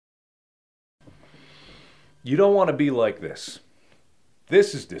You don't want to be like this.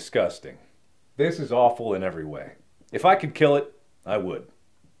 This is disgusting. This is awful in every way. If I could kill it, I would.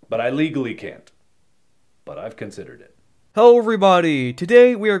 But I legally can't. But I've considered it. Hello everybody!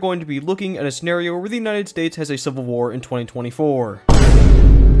 Today we are going to be looking at a scenario where the United States has a civil war in 2024.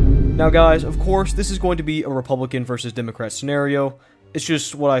 Now guys, of course, this is going to be a Republican versus Democrat scenario. It's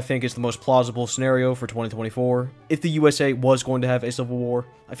just what I think is the most plausible scenario for 2024. If the USA was going to have a civil war,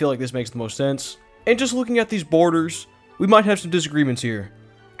 I feel like this makes the most sense. And just looking at these borders, we might have some disagreements here.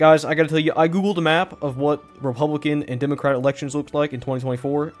 Guys, I gotta tell you, I googled a map of what Republican and Democrat elections look like in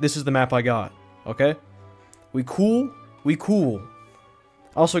 2024. This is the map I got, okay? We cool? We cool.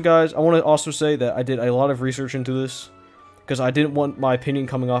 Also, guys, I want to also say that I did a lot of research into this, because I didn't want my opinion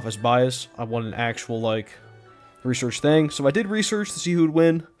coming off as biased. I want an actual, research thing. So I did research to see who would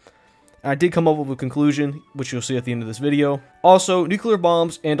win, and I did come up with a conclusion, which you'll see at the end of this video. Also, nuclear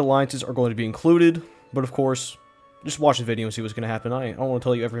bombs and alliances are going to be included, but of course, just watch the video and see what's going to happen. I don't want to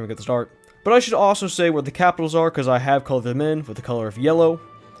tell you everything at the start. But I should also say where the capitals are, because I have colored them in with the color of yellow.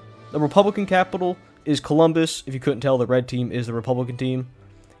 The Republican capital is Columbus. If you couldn't tell, the red team is the Republican team.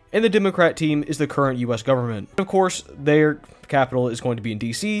 And the Democrat team is the current US government. Of course, their capital is going to be in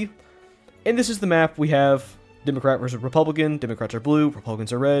DC. And this is the map we have. Democrat versus Republican. Democrats are blue,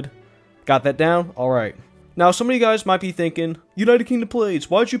 Republicans are red. Got that down? Alright. Now, some of you guys might be thinking, United Kingdom plays,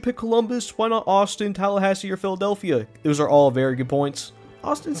 why'd you pick Columbus? Why not Austin, Tallahassee, or Philadelphia? Those are all very good points.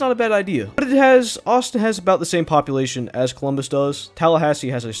 Austin's not a bad idea. But Austin has about the same population as Columbus does. Tallahassee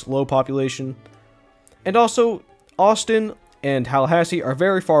has a slow population. And also, Austin and Tallahassee are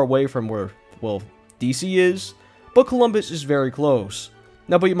very far away from where, well, DC is. But Columbus is very close.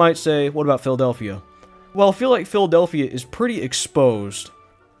 Now, but you might say, what about Philadelphia? Well, I feel like Philadelphia is pretty exposed.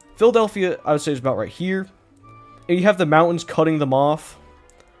 Philadelphia, I would say, is about right here. And you have the mountains cutting them off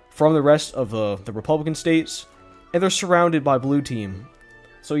from the rest of the Republican states. And they're surrounded by blue team.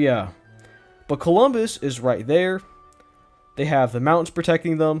 So yeah. But Columbus is right there. They have the mountains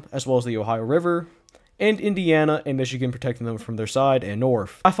protecting them, as well as the Ohio River. And Indiana and Michigan protecting them from their side and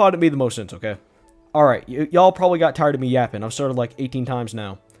north. I thought it made the most sense, okay? Alright, y'all probably got tired of me yapping. I've started like 18 times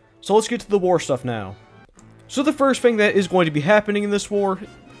now. So let's get to the war stuff now. So the first thing that is going to be happening in this war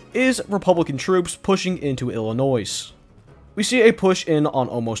is Republican troops pushing into Illinois. We see a push in on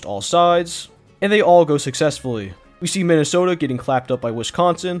almost all sides, and they all go successfully. We see Minnesota getting clapped up by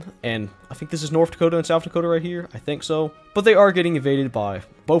Wisconsin, and I think this is North Dakota and South Dakota right here, I think so. But they are getting invaded by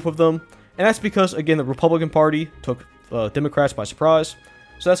both of them, and that's because, again, the Republican Party took Democrats by surprise,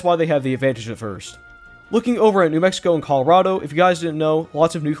 so that's why they have the advantage at first. Looking over at New Mexico and Colorado, if you guys didn't know,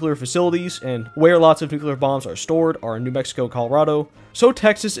 lots of nuclear facilities and where lots of nuclear bombs are stored are in New Mexico and Colorado. So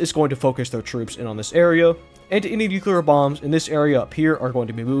Texas is going to focus their troops in on this area, and any nuclear bombs in this area up here are going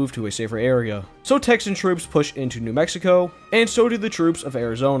to be moved to a safer area. So Texan troops push into New Mexico, and so do the troops of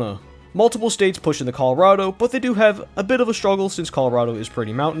Arizona. Multiple states push into Colorado, but they do have a bit of a struggle since Colorado is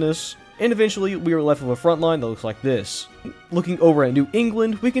pretty mountainous. And eventually, we are left with a front line that looks like this. Looking over at New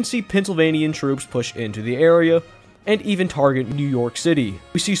England, we can see Pennsylvanian troops push into the area, and even target New York City.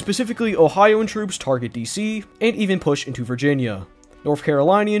 We see specifically Ohioan troops target DC, and even push into Virginia. North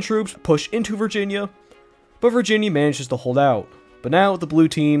Carolinian troops push into Virginia, but Virginia manages to hold out. But now, the blue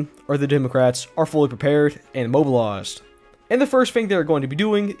team, or the Democrats, are fully prepared and mobilized. And the first thing they're going to be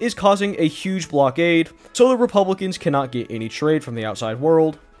doing is causing a huge blockade, so the Republicans cannot get any trade from the outside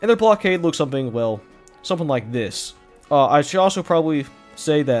world. And their blockade looks something, well, something like this. I should also probably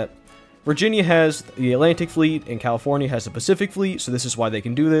say that Virginia has the Atlantic Fleet and California has the Pacific Fleet, so this is why they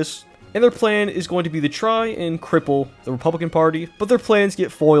can do this. And their plan is going to be to try and cripple the Republican Party, but their plans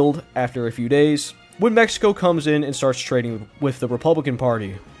get foiled after a few days when Mexico comes in and starts trading with the Republican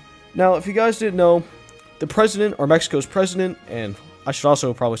Party. Now, if you guys didn't know, the president, or Mexico's president, and I should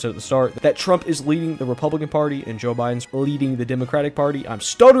also probably say at the start that Trump is leading the Republican Party and Joe Biden's leading the Democratic Party. I'm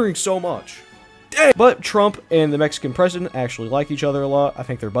stuttering so much. Dang. But Trump and the Mexican president actually like each other a lot. I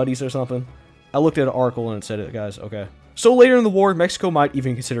think they're buddies or something. I looked at an article and it said it, guys. Okay. So later in the war, Mexico might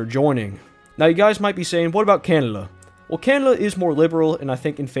even consider joining. Now, you guys might be saying, what about Canada? Well, Canada is more liberal and I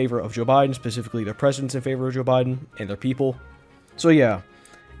think in favor of Joe Biden, specifically their president's in favor of Joe Biden and their people. So yeah,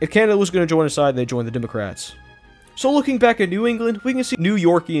 if Canada was going to join a side, they'd join the Democrats. So looking back at New England, we can see New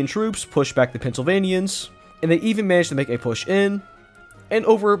Yorkian troops push back the Pennsylvanians, and they even managed to make a push in. And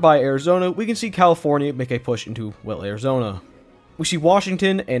over by Arizona, we can see California make a push into, well, Arizona. We see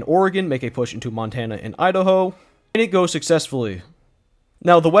Washington and Oregon make a push into Montana and Idaho, and it goes successfully.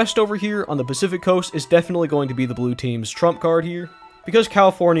 Now, the West over here on the Pacific coast is definitely going to be the blue team's trump card here, because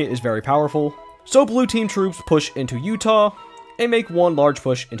California is very powerful. So blue team troops push into Utah, and make one large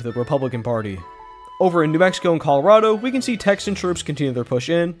push into the Republican Party. Over in New Mexico and Colorado, we can see Texan troops continue their push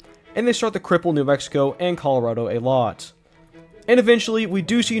in, and they start to cripple New Mexico and Colorado a lot. And eventually, we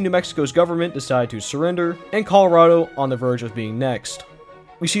do see New Mexico's government decide to surrender, and Colorado on the verge of being next.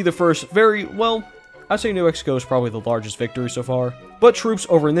 We see the first I'd say New Mexico is probably the largest victory so far, but troops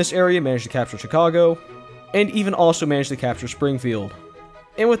over in this area managed to capture Chicago, and even also managed to capture Springfield.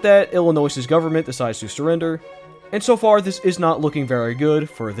 And with that, Illinois' government decides to surrender, and so far this is not looking very good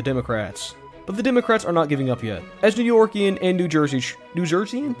for the Democrats. But the Democrats are not giving up yet, as New Yorkian and New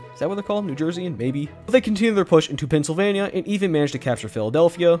Jerseyan? Is that what they're called? New Jerseyan? Maybe. But they continue their push into Pennsylvania and even manage to capture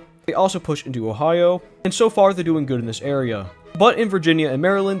Philadelphia. They also push into Ohio, and so far they're doing good in this area. But in Virginia and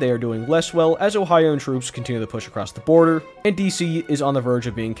Maryland, they are doing less well as Ohioan troops continue to push across the border, and DC is on the verge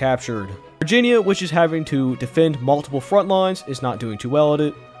of being captured. Virginia, which is having to defend multiple front lines, is not doing too well at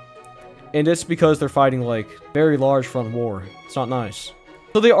it, and it's because they're fighting like very large front war. It's not nice.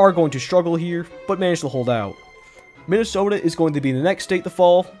 So they are going to struggle here, but manage to hold out. Minnesota is going to be the next state to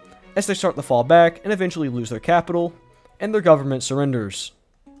fall, as they start to fall back and eventually lose their capital, and their government surrenders.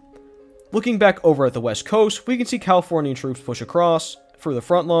 Looking back over at the West Coast, we can see Californian troops push across, through the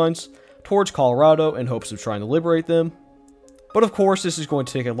front lines, towards Colorado in hopes of trying to liberate them. But of course, this is going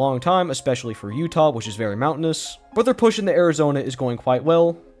to take a long time, especially for Utah, which is very mountainous. But their push into Arizona is going quite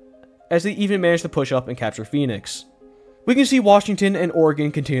well, as they even manage to push up and capture Phoenix. We can see Washington and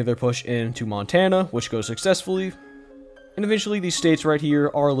Oregon continue their push into Montana, which goes successfully. And eventually these states right here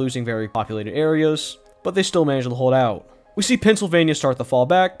are losing very populated areas, but they still manage to hold out. We see Pennsylvania start to fall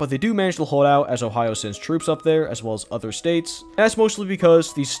back, but they do manage to hold out as Ohio sends troops up there, as well as other states. And that's mostly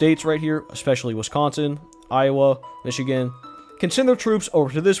because these states right here, especially Wisconsin, Iowa, Michigan, can send their troops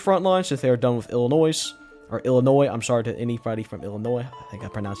over to this front line since they are done with Illinois. I'm sorry to anybody from Illinois. I think I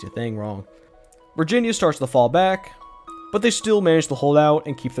pronounced your thing wrong. Virginia starts to fall back, but they still manage to hold out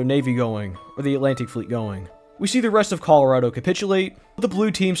and keep their navy going, or the Atlantic Fleet going. We see the rest of Colorado capitulate, but the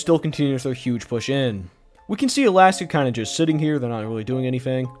blue team still continues their huge push in. We can see Alaska kind of just sitting here, they're not really doing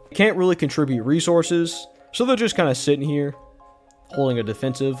anything. They can't really contribute resources, so they're just kind of sitting here, holding a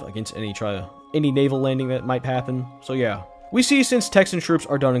defensive against any naval landing that might happen, so yeah. We see since Texan troops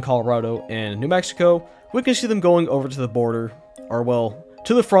are done in Colorado and New Mexico, we can see them going over to the border, or well,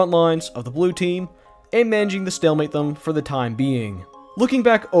 to the front lines of the blue team, and managing to stalemate them for the time being. Looking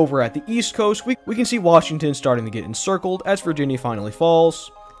back over at the East Coast, we can see Washington starting to get encircled as Virginia finally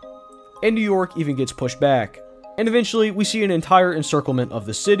falls, and New York even gets pushed back. And eventually, we see an entire encirclement of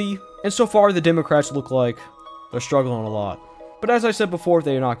the city, and so far the Democrats look like they're struggling a lot. But as I said before,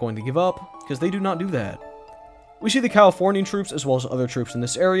 they are not going to give up, because they do not do that. We see the Californian troops, as well as other troops in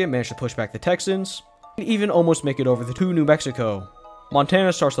this area, manage to push back the Texans, and even almost make it over to New Mexico.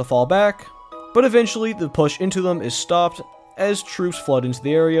 Montana starts to fall back, but eventually the push into them is stopped as troops flood into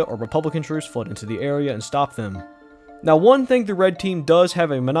the area, or Republican troops flood into the area and stop them. Now, one thing the red team does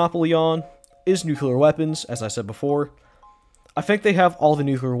have a monopoly on is nuclear weapons, as I said before. I think they have all the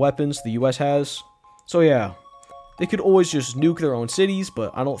nuclear weapons the US has, so yeah. They could always just nuke their own cities,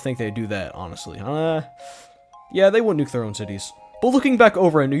 but I don't think they'd do that, honestly. Yeah, they wouldn't nuke their own cities. But looking back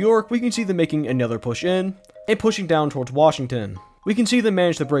over at New York, we can see them making another push in, and pushing down towards Washington. We can see them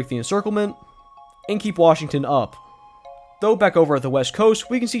manage to break the encirclement, and keep Washington up. Though back over at the West Coast,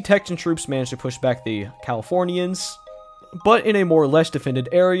 we can see Texan troops manage to push back the Californians, but in a more less defended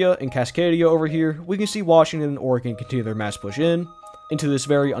area in Cascadia over here, we can see Washington and Oregon continue their mass push in, into this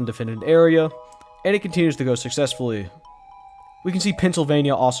very undefended area, and it continues to go successfully. We can see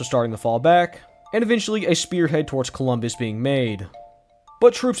Pennsylvania also starting to fall back, and eventually a spearhead towards Columbus being made.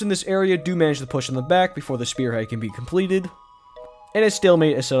 But troops in this area do manage to push in the back before the spearhead can be completed, and a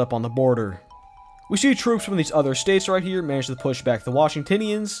stalemate is set up on the border. We see troops from these other states right here manage to push back the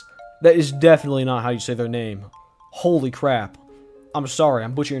Washingtonians. That is definitely not how you say their name. Holy crap. I'm sorry,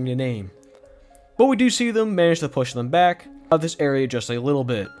 I'm butchering your name. But we do see them manage to push them back out of this area just a little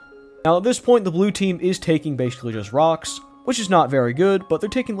bit. Now at this point, the blue team is taking basically just rocks, which is not very good, but they're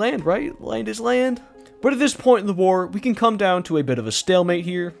taking land, right? Land is land. But at this point in the war, we can come down to a bit of a stalemate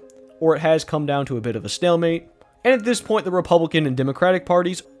here, or it has come down to a bit of a stalemate. And at this point, the Republican and Democratic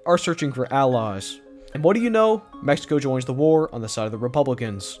parties are searching for allies. And what do you know? Mexico joins the war on the side of the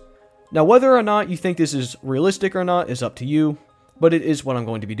Republicans. Now, whether or not you think this is realistic or not is up to you, but it is what I'm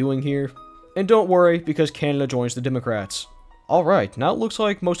going to be doing here. And don't worry, because Canada joins the Democrats. Alright, now it looks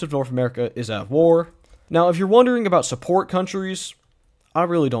like most of North America is at war. Now, if you're wondering about support countries, I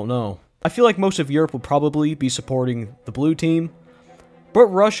really don't know. I feel like most of Europe would probably be supporting the blue team, but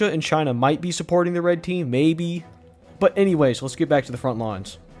Russia and China might be supporting the red team, maybe. But anyways, let's get back to the front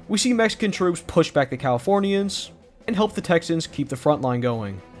lines. We see Mexican troops push back the Californians, and help the Texans keep the front line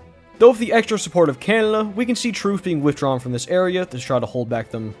going. Though with the extra support of Canada, we can see troops being withdrawn from this area to try to hold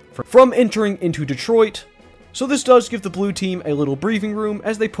back them from entering into Detroit. So this does give the blue team a little breathing room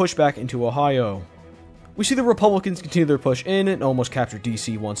as they push back into Ohio. We see the Republicans continue their push in and almost capture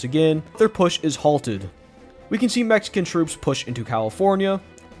DC once again. Their push is halted. We can see Mexican troops push into California.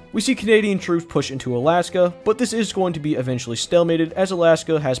 We see Canadian troops push into Alaska, but this is going to be eventually stalemated as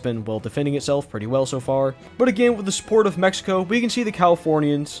Alaska has been, well, defending itself pretty well so far. But again, with the support of Mexico, we can see the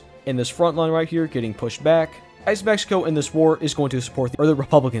Californians in this front line right here getting pushed back, as Mexico in this war is going to support the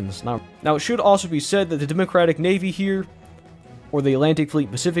Republicans. Now, it should also be said that the Democratic Navy here, or the Atlantic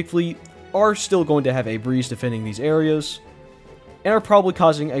Fleet, Pacific Fleet, are still going to have a breeze defending these areas, and are probably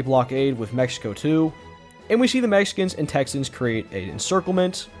causing a blockade with Mexico too. And we see the Mexicans and Texans create an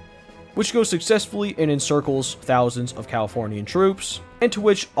encirclement, which goes successfully and encircles thousands of Californian troops, and to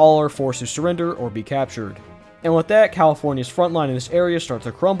which all are forced to surrender or be captured. And with that, California's front line in this area starts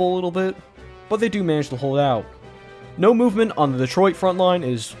to crumble a little bit, but they do manage to hold out. No movement on the Detroit front line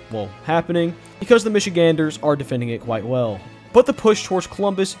is, well, happening, because the Michiganders are defending it quite well. But the push towards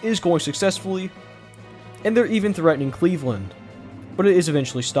Columbus is going successfully, and they're even threatening Cleveland, but it is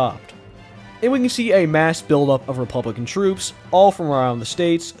eventually stopped. And we can see a mass buildup of Republican troops, all from around the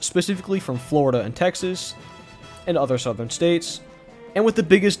states, specifically from Florida and Texas, and other southern states. And with the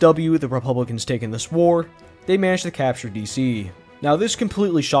biggest W the Republicans take in this war, they managed to capture DC. Now this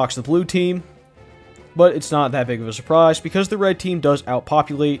completely shocks the blue team, but it's not that big of a surprise because the red team does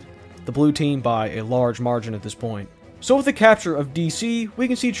outpopulate the blue team by a large margin at this point. So with the capture of DC, we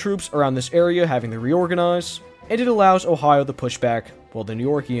can see troops around this area having to reorganize, and it allows Ohio to push back, well, the New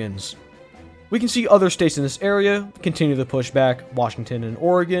Yorkians. We can see other states in this area continue to push back Washington and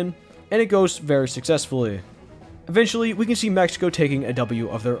Oregon, and it goes very successfully. Eventually, we can see Mexico taking a W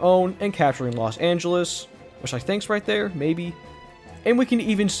of their own and capturing Los Angeles, which I think's right there, maybe. And we can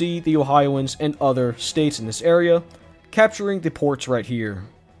even see the Ohioans and other states in this area capturing the ports right here.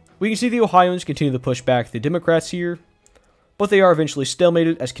 We can see the Ohioans continue to push back the Democrats here, but they are eventually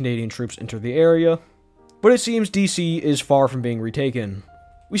stalemated as Canadian troops enter the area. But it seems DC is far from being retaken.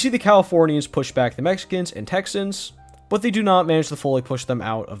 We see the Californians push back the Mexicans and Texans, but they do not manage to fully push them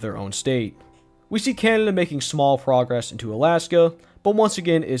out of their own state. We see Canada making small progress into Alaska, but once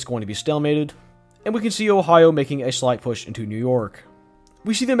again is going to be stalemated. And we can see Ohio making a slight push into New York.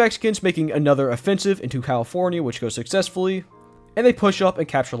 We see the Mexicans making another offensive into California, which goes successfully, and they push up and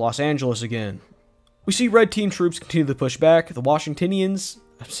capture Los Angeles again. We see red team troops continue to push back the Washingtonians.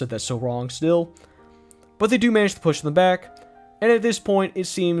 I've said that so wrong still, but they do manage to push them back. And at this point, it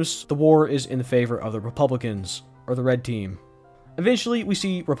seems the war is in favor of the Republicans, or the red team. Eventually, we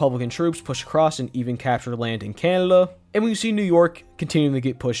see Republican troops push across and even capture land in Canada, and we see New York continuing to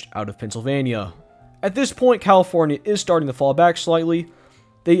get pushed out of Pennsylvania. At this point, California is starting to fall back slightly.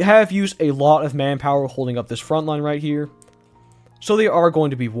 They have used a lot of manpower holding up this front line right here, so they are going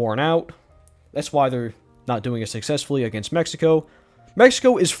to be worn out. That's why they're not doing it successfully against Mexico.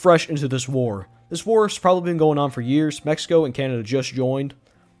 Mexico is fresh into this war. This war has probably been going on for years. Mexico and Canada just joined,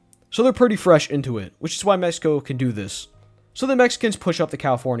 so they're pretty fresh into it, which is why Mexico can do this. So the Mexicans push up the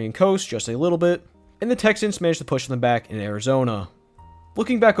Californian coast just a little bit, and the Texans manage to push them back in Arizona.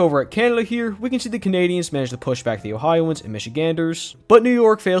 Looking back over at Canada here, we can see the Canadians manage to push back the Ohioans and Michiganders, but New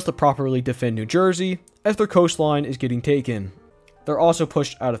York fails to properly defend New Jersey, as their coastline is getting taken. They're also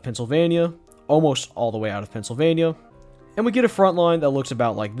pushed out of Pennsylvania, almost all the way out of Pennsylvania, and we get a front line that looks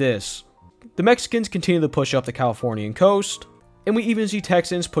about like this. The Mexicans continue to push up the Californian coast, and we even see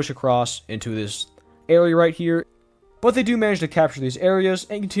Texans push across into this area right here, but they do manage to capture these areas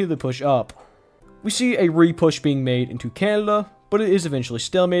and continue to push up. We see a re-push being made into Canada, but it is eventually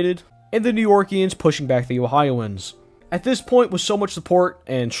stalemated, and the New Yorkians pushing back the Ohioans. At this point, with so much support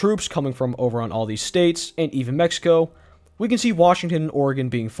and troops coming from over on all these states, and even Mexico, we can see Washington and Oregon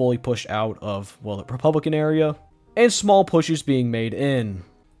being fully pushed out of, well, the Republican area, and small pushes being made in.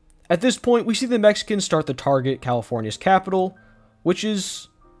 At this point, we see the Mexicans start to target California's capital, which is,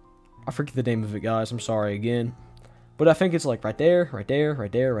 I forget the name of it, guys, I'm sorry again. But I think it's like right there, right there, right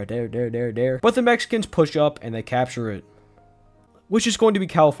there, right there, there. But the Mexicans push up and they capture it, which is going to be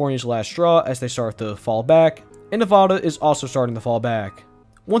California's last straw as they start to fall back, and Nevada is also starting to fall back.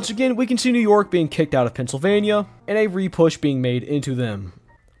 Once again, we can see New York being kicked out of Pennsylvania, and a re-push being made into them.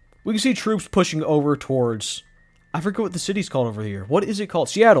 We can see troops pushing over towards, I forget what the city's called over here. What is it called?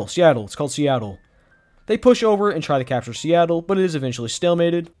 Seattle. It's called Seattle. They push over and try to capture Seattle, but it is eventually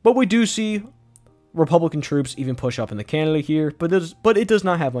stalemated. But we do see Republican troops even push up into Canada here, but it does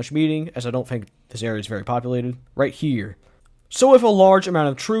not have much meaning, as I don't think this area is very populated, right here. So with a large amount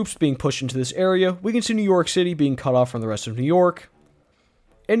of troops being pushed into this area, we can see New York City being cut off from the rest of New York,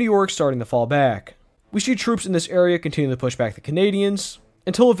 and New York starting to fall back. We see troops in this area continue to push back the Canadians,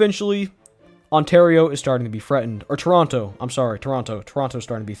 until eventually Ontario is starting to be threatened. Or Toronto. I'm sorry, Toronto. Toronto's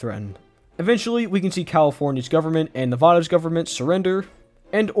starting to be threatened. Eventually, we can see California's government and Nevada's government surrender,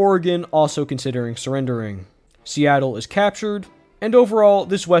 and Oregon also considering surrendering. Seattle is captured, and overall,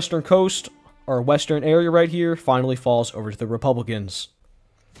 this western coast, or western area right here, finally falls over to the Republicans.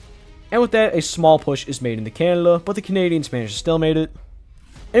 And with that, a small push is made into Canada, but the Canadians manage to stalemate it.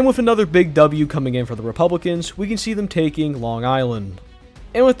 And with another big W coming in for the Republicans, we can see them taking Long Island.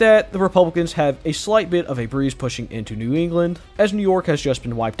 And with that, the Republicans have a slight bit of a breeze pushing into New England, as New York has just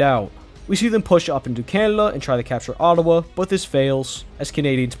been wiped out. We see them push up into Canada and try to capture Ottawa, but this fails, as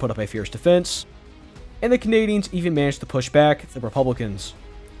Canadians put up a fierce defense. And the Canadians even manage to push back the Republicans.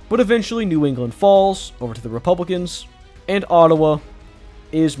 But eventually New England falls over to the Republicans, and Ottawa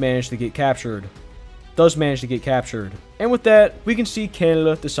does manage to get captured. And with that, we can see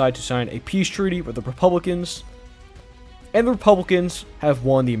Canada decide to sign a peace treaty with the Republicans, and the Republicans have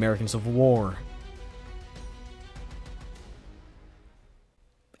won the American Civil War.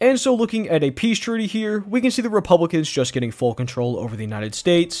 And so looking at a peace treaty here, we can see the Republicans just getting full control over the United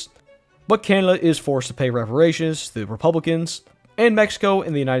States, but Canada is forced to pay reparations to the Republicans, and Mexico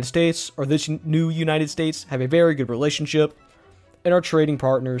and the United States, or this new United States, have a very good relationship, and are trading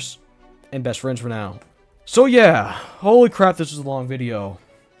partners, and best friends for now. So yeah, holy crap, this is a long video.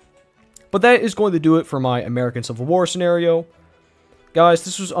 But that is going to do it for my American Civil War scenario. Guys,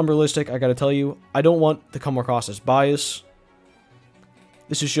 this was unrealistic, I gotta tell you. I don't want to come across as bias.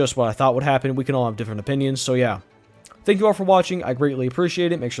 This is just what I thought would happen. We can all have different opinions, so yeah. Thank you all for watching, I greatly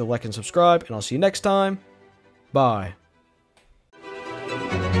appreciate it. Make sure to like and subscribe, and I'll see you next time. Bye.